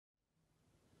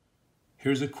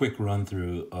Here's a quick run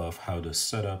through of how to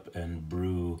set up and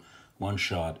brew one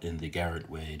shot in the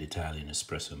Garrett way Italian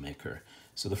espresso maker.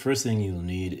 So the first thing you'll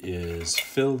need is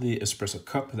fill the espresso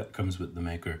cup that comes with the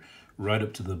maker right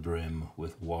up to the brim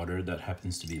with water that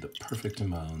happens to be the perfect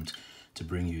amount to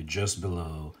bring you just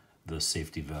below the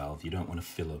safety valve. You don't want to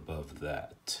fill above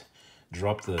that.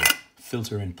 Drop the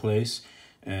filter in place,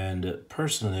 and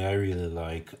personally I really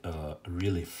like a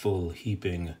really full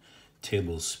heaping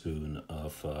tablespoon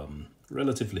of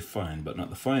relatively fine, but not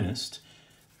the finest,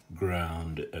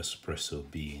 ground espresso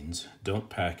beans. Don't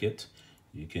pack it.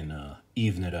 You can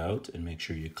even it out and make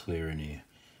sure you clear any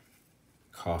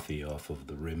coffee off of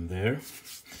the rim there.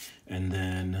 And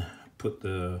then put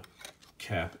the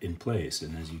cap in place.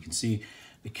 And as you can see,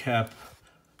 the cap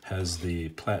has the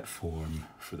platform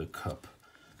for the cup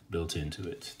built into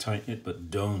it. Tighten it,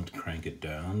 but don't crank it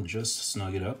down. Just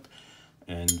snug it up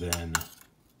and then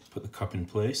put the cup in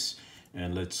place.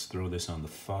 And let's throw this on the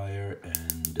fire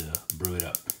and brew it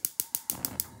up.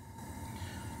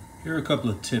 Here are a couple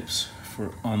of tips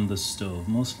for on the stove,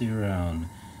 mostly around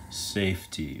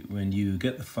safety. When you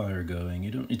get the fire going,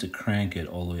 you don't need to crank it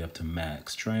all the way up to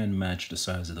max. Try and match the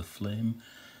size of the flame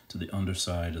to the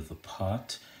underside of the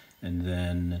pot. And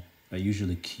then I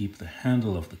usually keep the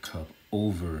handle of the cup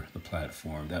over the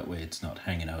platform. That way it's not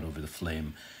hanging out over the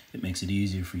flame. It makes it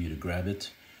easier for you to grab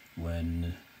it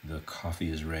when the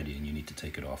coffee is ready and you need to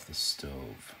take it off the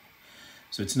stove.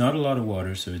 So it's not a lot of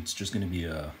water, so it's just going to be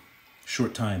a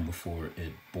short time before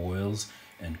it boils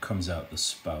and comes out the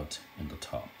spout in the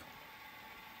top.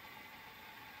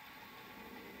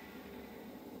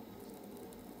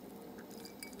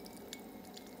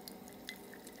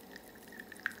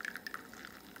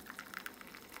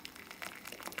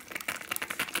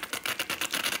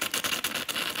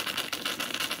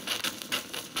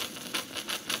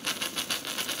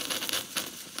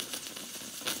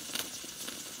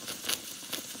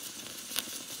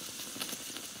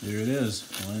 There it is.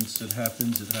 Once it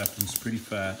happens pretty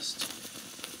fast.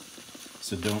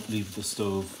 So don't leave the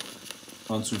stove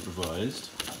unsupervised.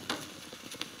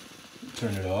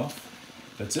 Turn it off.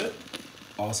 That's it.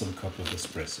 Awesome cup of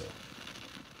espresso.